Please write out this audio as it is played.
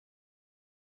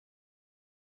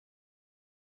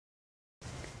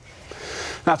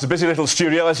That's a busy little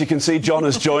studio, as you can see. John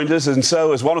has joined us, and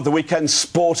so as one of the weekend's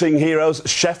sporting heroes,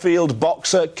 Sheffield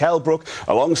boxer Kell Brook,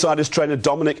 alongside his trainer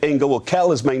Dominic Ingle. Well, Kell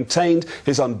has maintained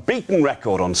his unbeaten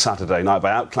record on Saturday night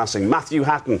by outclassing Matthew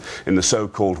Hatton in the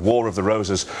so-called War of the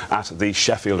Roses at the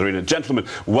Sheffield Arena. Gentlemen,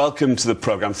 welcome to the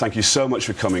programme. Thank you so much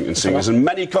for coming and seeing us, and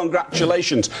many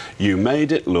congratulations. You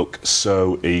made it look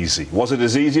so easy. Was it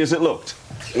as easy as it looked?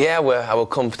 Yeah, I was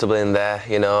comfortable in there,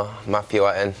 you know. Matthew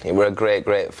Hatton, it was a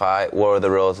great fight. War of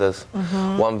the Roses,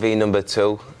 1v number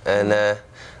 2, and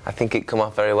I think it come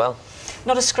off very well.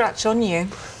 Not a scratch on you?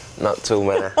 Not too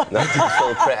many. No,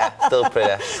 still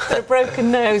pretty. But a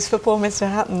broken nose for poor Mr.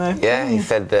 Hatton, though. Yeah, he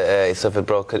said that he suffered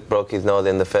broke his nose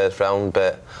in the first round,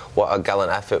 but what a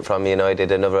gallant effort from him. You know, he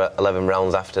did another 11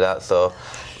 rounds after that, so,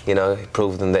 you know, he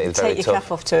proved them that he's very tough. Take your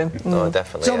cap off to him. No,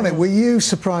 definitely. Dominic, were you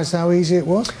surprised how easy it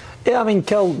was? Yeah, I mean,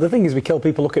 Kell, the thing is with Kell,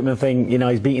 people look at him and think, you know,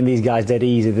 he's beating these guys dead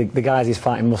easy. The guys he's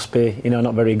fighting must be, you know,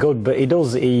 not very good. But he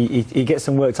does, he gets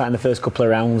them worked out in the first couple of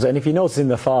rounds. And if you notice in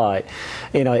the fight,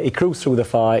 you know, he cruised through the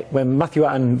fight. When Matthew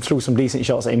Hatton threw some decent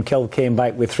shots at him, Kell came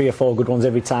back with 3 or 4 good ones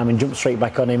every time and jumped straight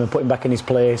back on him and put him back in his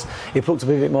place. He plucked up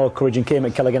a bit more courage and came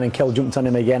at Kell again, and Kell jumped on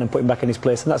him again and put him back in his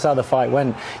place. And that's how the fight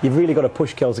went. You've really got to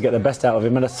push Kell to get the best out of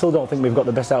him, and I still don't think we've got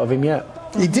the best out of him yet.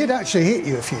 He did actually hit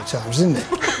you a few times, didn't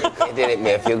he? He did hit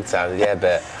me a few times, yeah,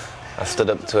 but I stood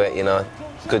up to it, you know,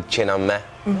 good chin on me.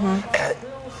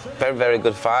 Very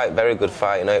good fight,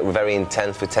 you know, it was very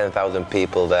intense with 10,000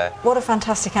 people there. What a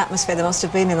fantastic atmosphere there must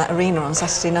have been in that arena on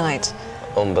Saturday night.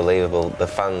 Unbelievable, the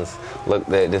fans, look,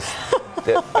 they just...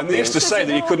 And they used to say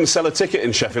that you couldn't sell a ticket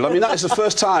in Sheffield. I mean, that is the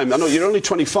first time, I know you're only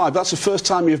 25, that's the first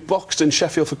time you've boxed in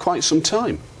Sheffield for quite some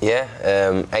time.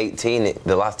 Yeah, 18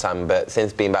 the last time, but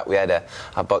since being back with Edda,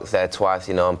 I boxed there twice,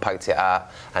 you know, and packed it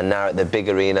out, and now at the big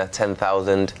arena,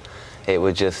 10,000, it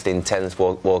was just intense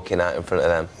walking out in front of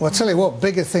them. Well, I'll tell you what,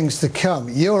 bigger things to come.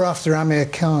 You're after Amir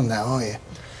Khan now, are you?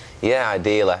 Yeah,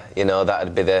 ideally, you know,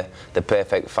 that'd be the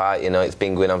perfect fight, you know, it's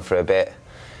been going on for a bit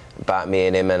about me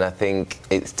and him, and I think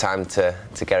it's time to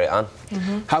get it on.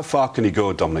 How far can he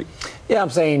go, Dominic? Yeah, I'm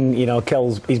saying, you know,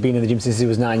 he's been in the gym since he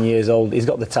was 9 years old. He's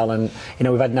got the talent. You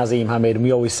know, we've had Naseem Hamed, and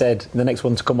we always said the next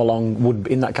one to come along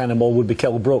in that kind of mould would be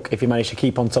Kell Brook if he managed to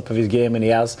keep on top of his game, and he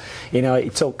has. You know,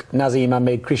 it took Naseem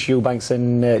Hamed, Chris Eubanks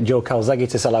and Joe Calzaghe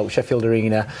to sell out Sheffield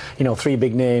Arena. You know, 3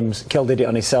 big names. Kell did it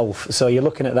on himself. So you're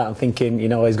looking at that and thinking, you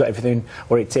know, he's got everything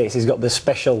what it takes. He's got the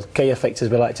special K effect, as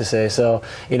we like to say. So,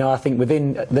 you know, I think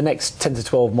within the next 10 to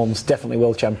 12 months, definitely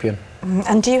world champion.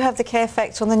 And do you have the K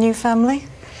effect on the new family?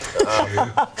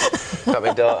 Got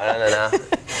my daughter Anna now.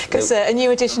 Because a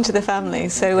new addition to the family,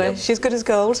 so she's good as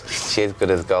gold. She's good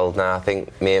as gold now. I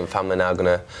think me and family now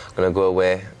gonna go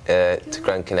away to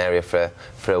Gran Canaria for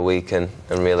a week and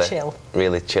really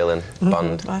chill and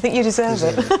bond. I think you deserve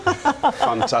it.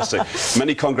 Fantastic.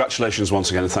 Many congratulations once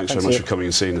again, and thanks very much for coming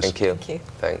and seeing us. Thank you. Thank you.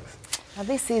 Thanks. Now,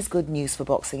 this is good news for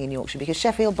boxing in Yorkshire, because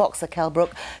Sheffield boxer Kell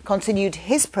Brook continued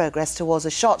his progress towards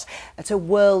a shot at a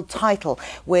world title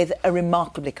with a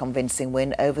remarkably convincing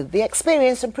win over the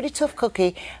experienced and pretty tough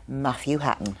cookie Matthew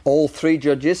Hatton. All 3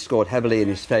 judges scored heavily in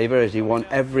his favour as he won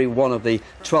every one of the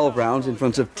 12 rounds in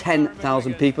front of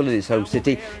 10,000 people in his home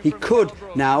city. He could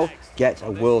now get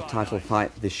a world title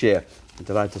fight this year. I'm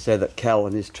delighted to say that Kell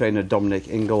and his trainer Dominic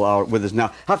Ingle are with us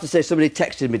now. I have to say, somebody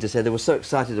texted me to say they were so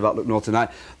excited about Lucknow tonight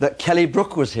that Kelly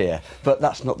Brook was here, but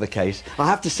that's not the case. I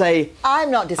have to say... I'm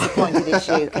not disappointed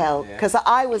in you, Kell, because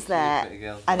I was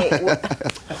there and it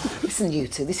was... Listen, you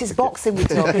two, this is boxing we're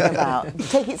talking about.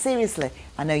 Take it seriously.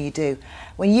 I know you do.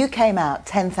 When you came out,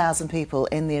 10,000 people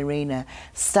in the arena,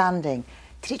 standing,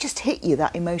 did it just hit you,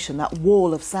 that emotion, that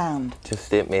wall of sound? Just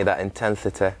hit me, that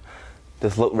intensity.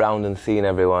 Just look round and seeing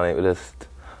everyone, it was just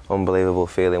unbelievable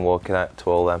feeling walking out to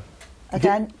all them.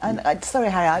 Again, and sorry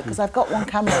Harry, because I've got one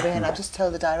camera over here and I've just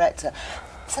told the director,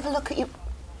 let's have a look at you.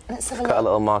 Let's have a look. Got a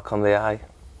little mark on the eye.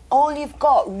 All you've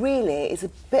got really is a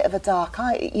bit of a dark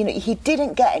eye. You know, he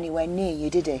didn't get anywhere near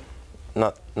you, did he?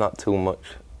 Not too much.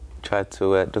 Tried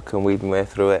to duck and weave my way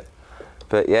through it.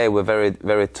 But yeah, we're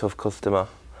very tough customer.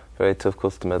 Very tough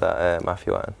customer, that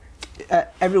Matthew Hatton.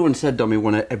 Everyone said Dommy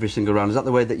won every single round. Is that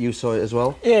the way that you saw it as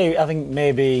well? Yeah, I think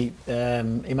maybe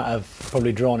he might have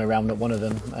probably drawn a round at one of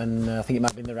them, and I think it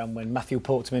might have been the round when Matthew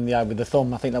poked him in the eye with the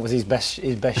thumb. I think that was his best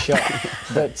shot.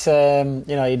 But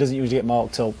you know, he doesn't usually get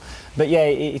marked up. But yeah,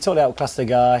 he totally outclassed the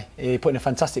guy. He put in a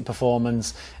fantastic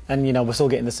performance, and you know we're still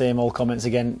getting the same old comments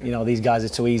again. You know, these guys are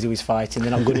too easy with fighting.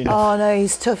 They're not good enough. Oh no,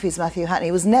 he's tough. He's Matthew Hatton.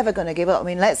 He was never going to give up. I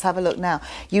mean, let's have a look now.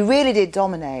 You really did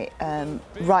dominate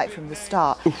right from the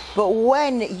start, but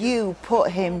when you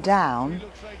put him down,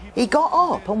 he got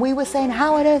up, and we were saying,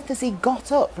 how on earth has he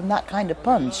got up from that kind of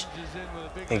punch?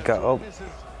 He got up.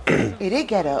 He did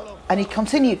get up, and he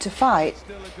continued to fight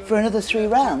for another 3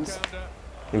 rounds.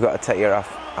 You've got to take your hat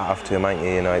off to him, ain't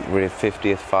you? You know, with his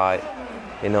 50th fight,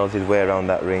 he knows his way around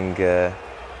that ring.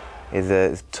 He's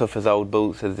as tough as old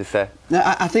boots, as they say. Now,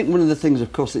 I think one of the things,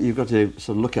 of course, that you've got to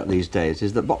sort of look at these days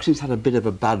is that boxing's had a bit of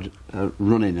a bad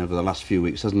run-in over the last few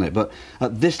weeks, hasn't it? But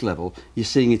at this level, you're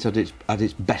seeing it at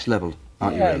its best level,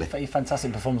 aren't you, really? A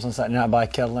fantastic performance on Saturday night by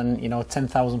Kell, and you know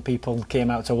 10,000 people came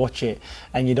out to watch it,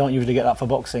 and you don't usually get that for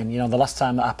boxing. You know, the last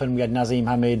time that happened, we had Nazim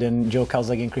Hamid and Joe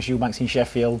Calzaghe and Chris Eubanks in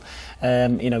Sheffield.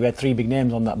 You know, we had 3 big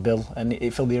names on that bill, and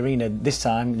it filled the arena. This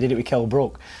time, did it with Kell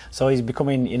Brook, so he's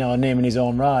becoming, you know, a name in his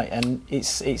own right, and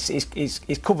it's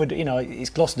covered. You know, it's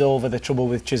glossed over the trouble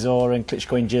with Chisora and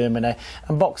Klitschko in Germany,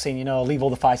 and boxing. You know, leave all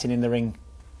the fighting in the ring.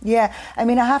 Yeah, I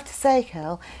mean, I have to say,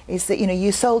 Kell, is that, you know,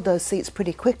 you sold those seats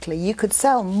pretty quickly. You could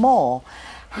sell more.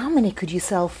 How many could you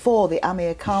sell for the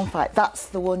Amir Khan fight? That's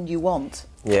the one you want.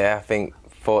 Yeah, I think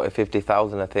 40,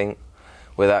 50,000, I think,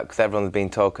 with that, because everyone's been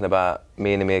talking about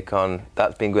me and Amir Khan.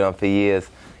 That's been going on for years.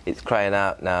 It's crying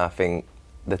out now. I think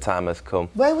the time has come.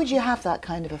 Where would you have that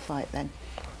kind of a fight then?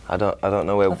 I don't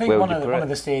know where. I think where one of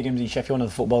the stadiums in Sheffield, one of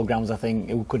the football grounds, I think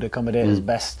it could accommodate us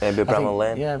best. Maybe Bramall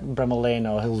Lane. Yeah, Bramall Lane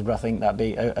or Hillsborough. I think that'd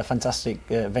be a fantastic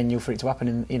venue for it to happen.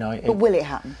 In, you know, but will it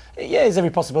happen? Yeah, there's every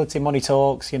possibility. Money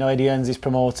talks. You know, Eddie Earns his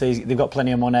promoters. They've got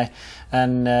plenty of money,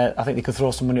 and I think they could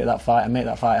throw some money at that fight and make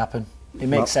that fight happen. It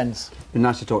makes sense. Been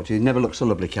nice to talk to you. You never look so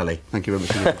lovely, Kelly. Thank you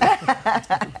very much.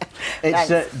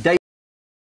 It's